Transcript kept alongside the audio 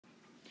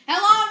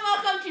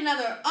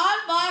another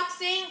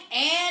unboxing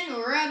and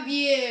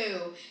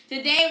review.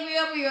 Today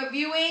we'll be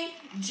reviewing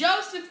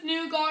Josef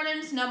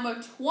Newgarden's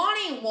number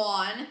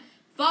 21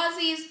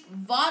 Fuzzy's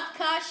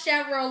Vodka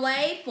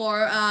Chevrolet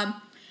for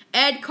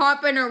Ed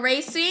Carpenter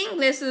Racing.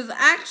 This is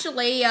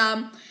actually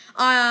one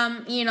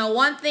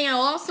thing I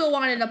also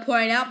wanted to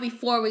point out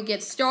before we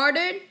get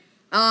started.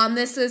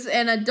 This is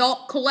an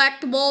adult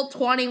collectible,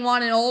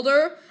 21 and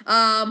older.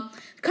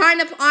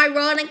 Kind of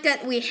ironic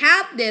that we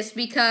have this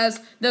because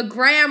the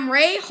Graham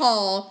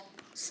Rahal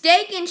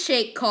Steak and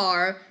Shake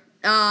car,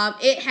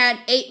 it had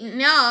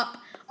eaten up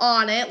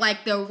on it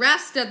like the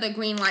rest of the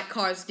green light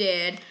cars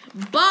did,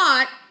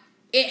 but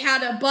it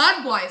had a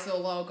Budweiser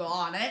logo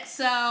on it.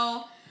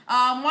 So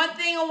one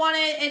thing I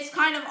wanted, it's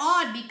kind of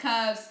odd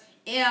because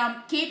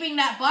keeping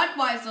that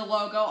Budweiser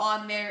logo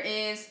on there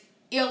is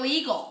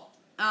illegal.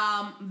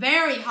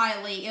 Very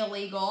highly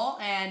illegal,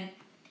 and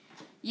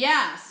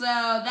yeah, so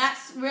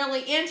that's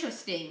really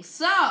interesting.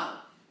 So,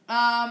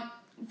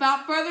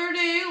 without further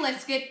ado,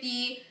 let's get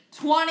the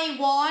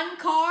 21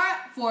 car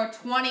for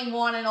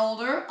 21 and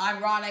older,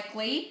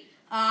 ironically.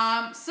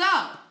 So,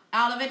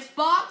 out of its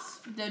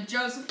box, the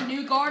Josef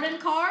Newgarden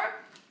car.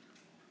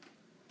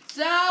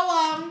 So,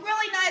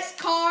 really nice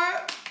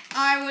car,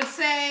 I would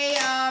say.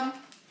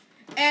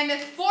 And the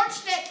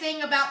fortunate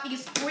thing about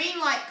these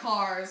green light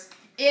cars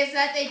is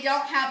that they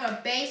don't have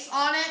a base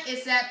on it,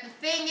 is that the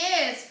thing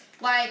is,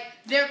 like,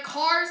 their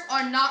cars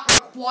are not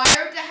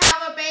required to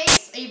have a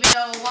base, even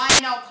though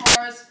Lionel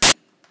cars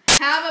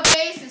have a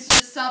base. It's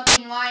just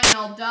something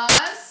Lionel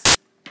does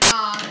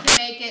to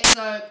make it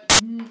so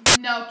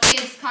no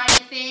kids kind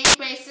of thing,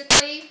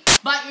 basically.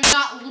 But you're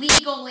not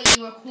legally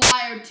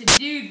required to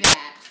do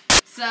that.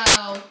 So,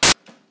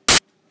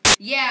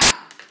 yeah.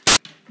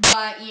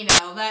 But,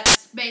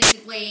 that's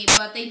basically,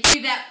 but they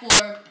do that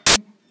for,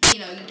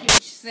 you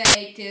could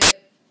say to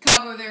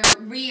cover their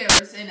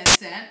rears in a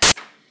sense.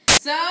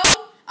 So,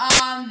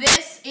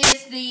 this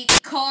is the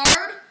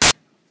card.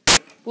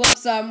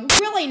 Looks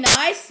really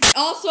nice.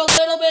 Also a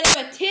little bit of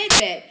a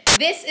tidbit.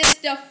 This is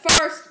the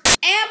first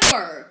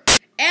ever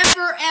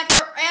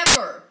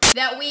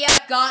that we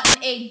have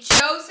gotten a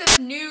Josef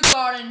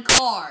Newgarden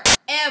car.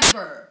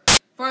 Ever.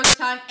 First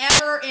time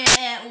ever in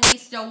at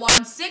least a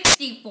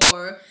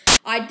 164.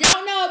 I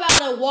don't know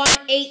about a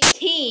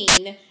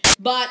 118,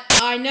 but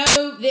I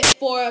know that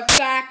for a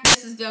fact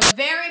this is the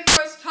very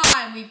first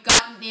time we've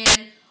gotten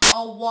in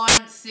a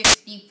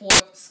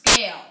 1/64th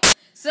scale.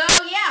 So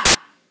yeah,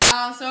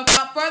 so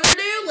without further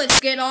ado, let's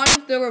get on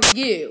with the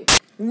review.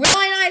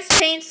 Really nice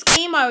paint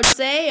scheme, I would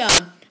say. I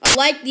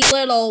like the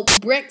little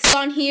bricks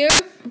on here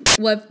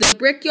with the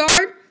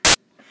brickyard.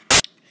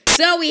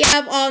 So we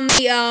have on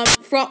the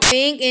front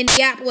wing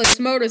Indianapolis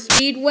Motor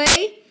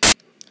Speedway.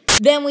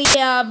 Then we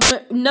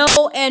have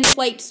no end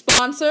plate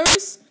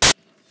sponsors.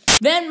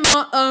 Then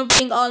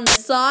moving on the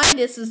side,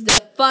 this is the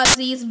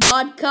Fuzzy's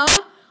Vodka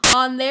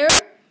on there.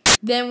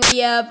 Then we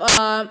have,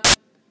 I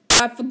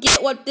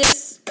forget what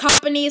this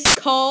company is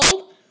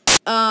called.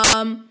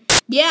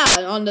 Yeah,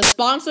 on the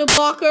sponsor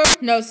blocker,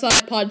 no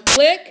side pod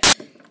flick.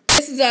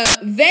 This is a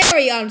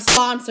very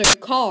unsponsored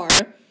car.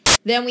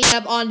 Then we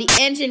have on the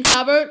engine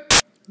cover,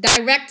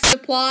 Direct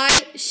Supply,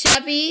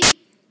 Chevy.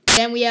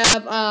 Then we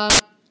have,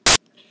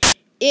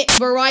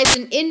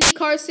 Verizon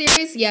IndyCar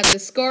series. You have the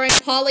scoring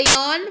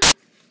Polygon.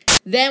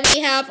 Then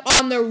we have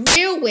on the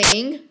rear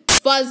wing,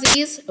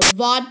 Fuzzy's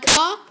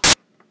Vodka.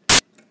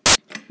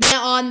 Then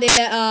on the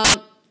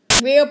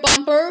rear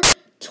bumper,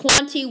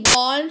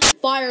 21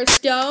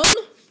 Firestone.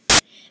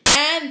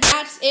 And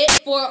that's it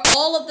for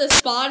all of the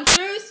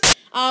sponsors.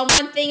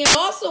 One thing I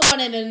also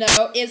wanted to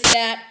note is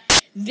that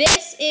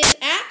this is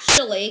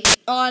actually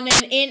on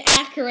an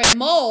inaccurate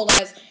mold,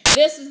 as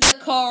this is the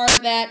car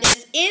that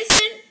this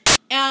isn't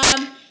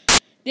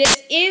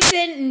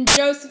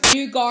Josef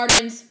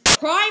Newgarden's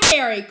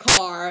primary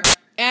car,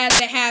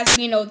 as it has,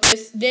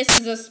 this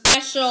is a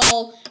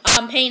special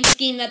paint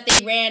scheme that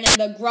they ran in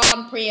the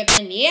Grand Prix of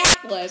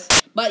Indianapolis,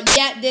 but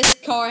yet this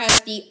car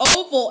has the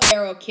oval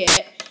aero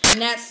kit,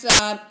 and that's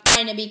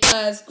kind of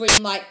because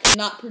Greenlight could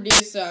not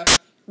produce a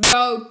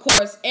road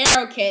course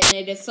aero kit, and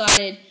they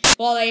decided,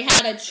 well, they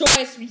had a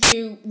choice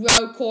between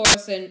road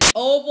course and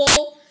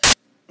oval.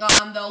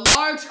 The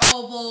large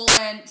oval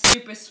and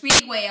super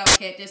speedway aero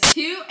kit. There's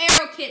two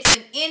aero kits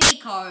in Indy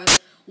cars.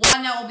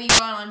 One that will be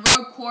run on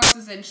road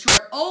courses and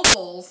short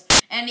ovals,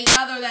 and the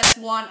other that's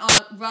run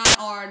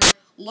on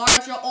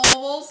larger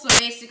ovals. So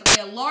basically,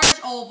 a large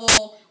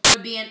oval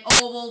would be an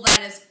oval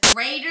that is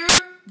greater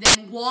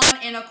than 1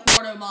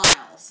 1/4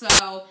 mile.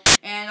 So,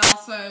 and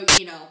also,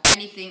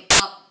 anything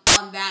up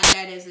on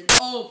that is an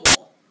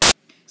oval.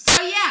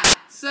 So yeah,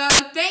 so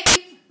thank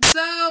you.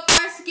 So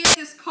first, to give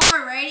this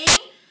car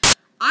rating,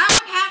 I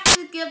would have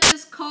to give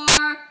this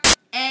car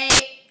a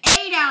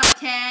 8 out of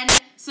 10.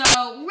 So,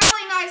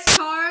 really nice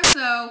car.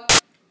 So,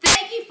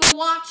 thank you for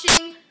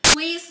watching.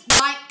 Please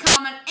like,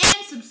 comment,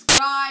 and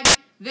subscribe.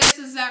 This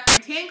is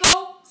Zachary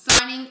Tinkle,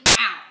 signing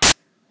out.